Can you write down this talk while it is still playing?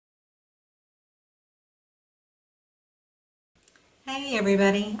Hey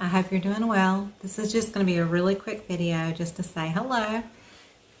everybody, I hope you're doing well. This is just going to be a really quick video just to say hello,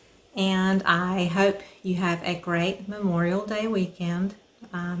 and I hope you have a great Memorial Day weekend,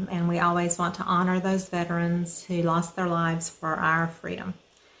 and we always want to honor those veterans who lost their lives for our freedom.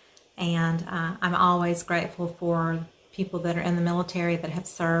 And I'm always grateful for people that are in the military that have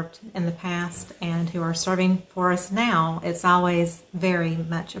served in the past and who are serving for us now. It's always very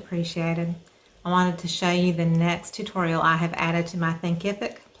much appreciated. I wanted to show you the next tutorial I have added to my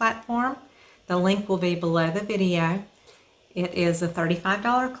Thinkific platform. The link will be below the video. It is a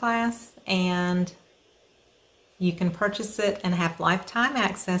 $35 class, and you can purchase it and have lifetime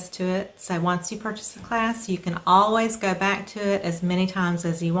access to it. So once you purchase the class, you can always go back to it as many times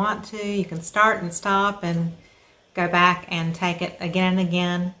as you want to. You can start and stop and go back and take it again and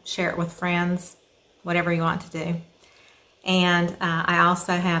again, share it with friends, whatever you want to do. And I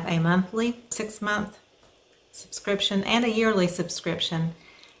also have a monthly 6-month subscription and a yearly subscription.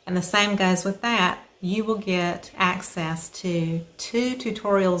 And the same goes with that. You will get access to 2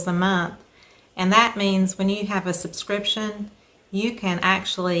 tutorials a month. And that means when you have a subscription, you can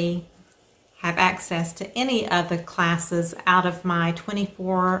actually have access to any of the classes out of my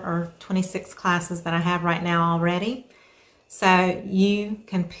 24 or 26 classes that I have right now already. So you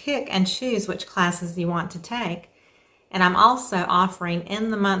can pick and choose which classes you want to take. And I'm also offering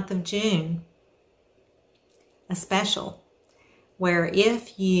in the month of June a special where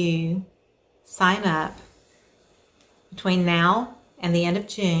if you sign up between now and the end of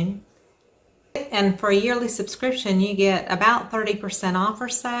June, and for a yearly subscription, you get about 30% off or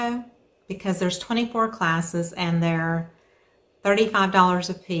so, because there's 24 classes and they're $35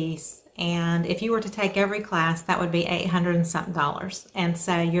 a piece. And if you were to take every class, that would be $800 and something. And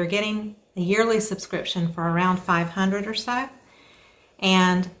so you're getting a yearly subscription for around $500 or so.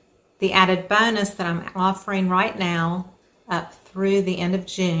 And the added bonus that I'm offering right now up through the end of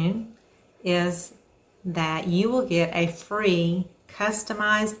June is that you will get a free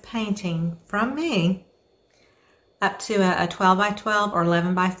customized painting from me up to a 12 by 12 or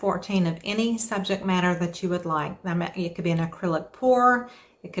 11 by 14 of any subject matter that you would like. It could be an acrylic pour,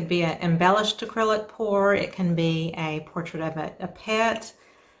 it could be an embellished acrylic pour, it can be a portrait of a pet,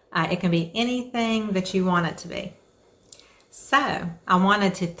 it can be anything that you want it to be. So I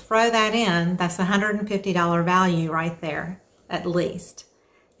wanted to throw that in. That's a $150 value right there, at least.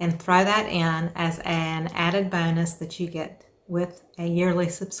 And throw that in as an added bonus that you get with a yearly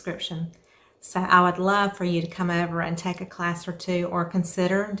subscription. So I would love for you to come over and take a class or two, or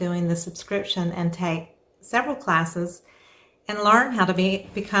consider doing the subscription and take several classes and learn how to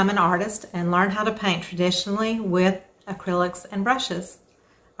become an artist and learn how to paint traditionally with acrylics and brushes.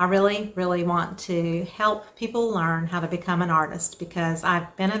 I really, really want to help people learn how to become an artist, because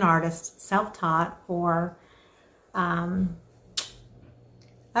I've been an artist, self-taught, for over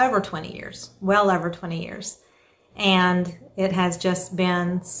 20 years, well over 20 years. And it has just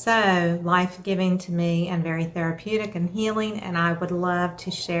been so life-giving to me and very therapeutic and healing, and I would love to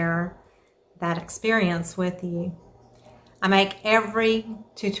share that experience with you. I make every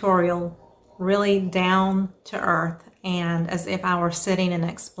tutorial really down to earth and as if I were sitting and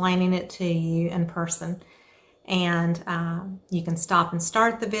explaining it to you in person. And you can stop and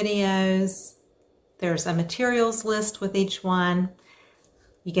start the videos. There's a materials list with each one.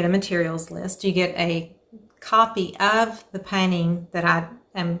 You get a materials list. You get a copy of the painting that I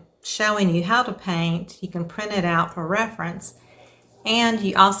am showing you how to paint. You can print it out for reference. And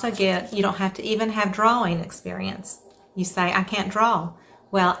you also get, you don't have to even have drawing experience. You say, I can't draw.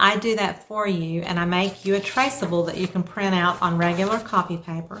 Well, I do that for you, and I make you a traceable that you can print out on regular copy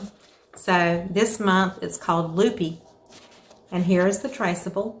paper. So this month it's called Loopy. And here is the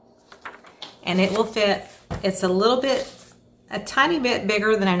traceable. And it will fit, it's a tiny bit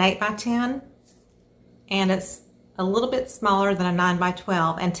bigger than an 8 by 10. And it's a little bit smaller than a 9 by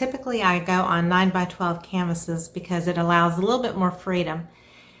 12. And typically I go on 9 by 12 canvases because it allows a little bit more freedom.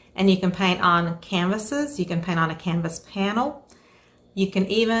 And you can paint on canvases, you can paint on a canvas panel. You can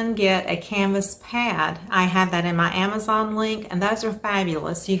even get a canvas pad. I have that in my Amazon link, and those are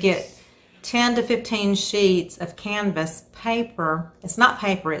fabulous. You get 10 to 15 sheets of canvas paper. It's not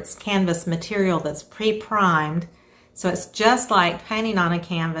paper, it's canvas material that's pre-primed. So it's just like painting on a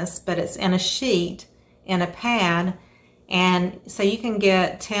canvas, but it's in a sheet, in a pad. And so you can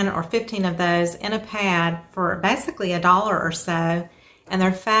get 10 or 15 of those in a pad for basically $1 or so. And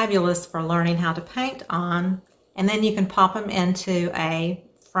they're fabulous for learning how to paint on. And then you can pop them into a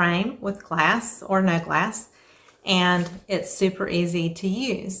frame with glass or no glass, and it's super easy to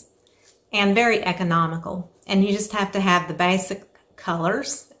use and very economical. And you just have to have the basic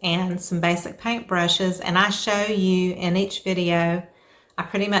colors and some basic paint brushes, and I show you in each video. I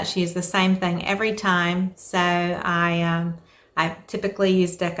pretty much use the same thing every time. So I typically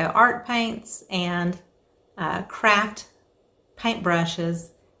use Deco Art paints and craft paint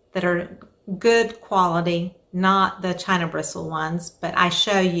brushes that are good quality, not the China bristle ones, but I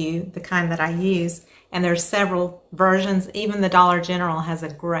show you the kind that I use. And there's several versions. Even the Dollar General has a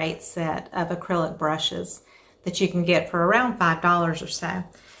great set of acrylic brushes that you can get for around $5 or so.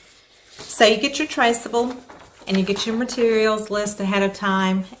 So you get your traceable and you get your materials list ahead of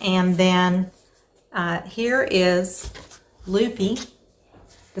time. And then here is Loopy.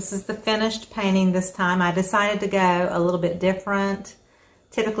 This is the finished painting this time. I decided to go a little bit different.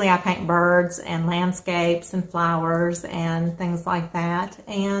 Typically I paint birds and landscapes and flowers and things like that.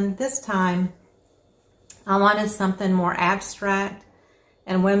 And this time I wanted something more abstract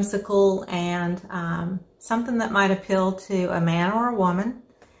and whimsical and something that might appeal to a man or a woman.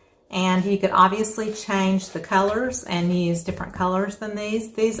 And you could obviously change the colors and use different colors than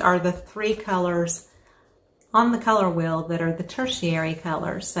these. These are the 3 colors on the color wheel that are the tertiary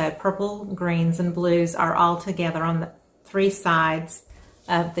colors. So purple, greens, and blues are all together on the 3 sides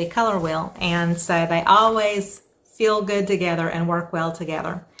of the color wheel. And so they always feel good together and work well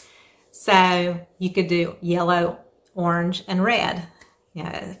together. So you could do yellow, orange, and red, you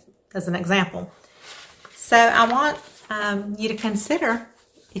know, as an example. So I want you to consider,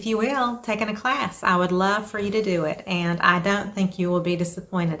 if you will, taking a class. I would love for you to do it, and I don't think you will be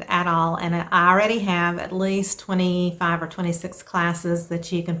disappointed at all. And I already have at least 25 or 26 classes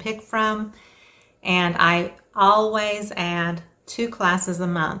that you can pick from, and I always add 2 classes a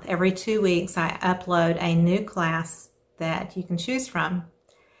month. Every 2 weeks I upload a new class that you can choose from.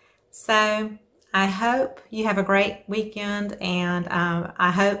 So I hope you have a great weekend, and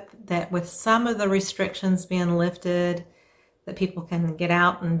I hope that with some of the restrictions being lifted, that people can get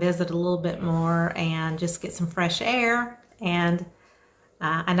out and visit a little bit more and just get some fresh air. And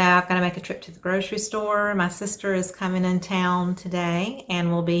I know I've got to make a trip to the grocery store. My sister is coming in town today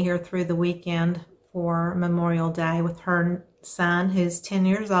and will be here through the weekend for Memorial Day with her son, who's 10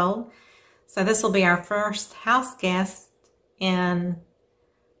 years old. So this will be our first house guest in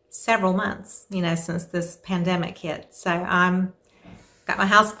several months, you know, since this pandemic hit. So I'm got my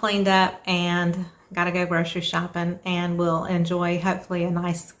house cleaned up and got to go grocery shopping, and we'll enjoy hopefully a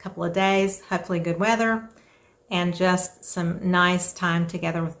nice couple of days, hopefully good weather, and just some nice time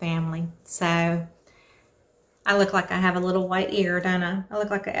together with family. So I look like I have a little white ear, don't I? I look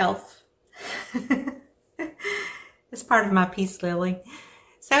like an elf. It's part of my peace lily.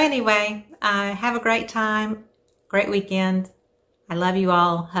 So anyway, have a great time, great weekend. I love you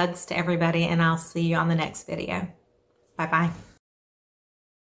all. Hugs to everybody, and I'll see you on the next video. Bye-bye.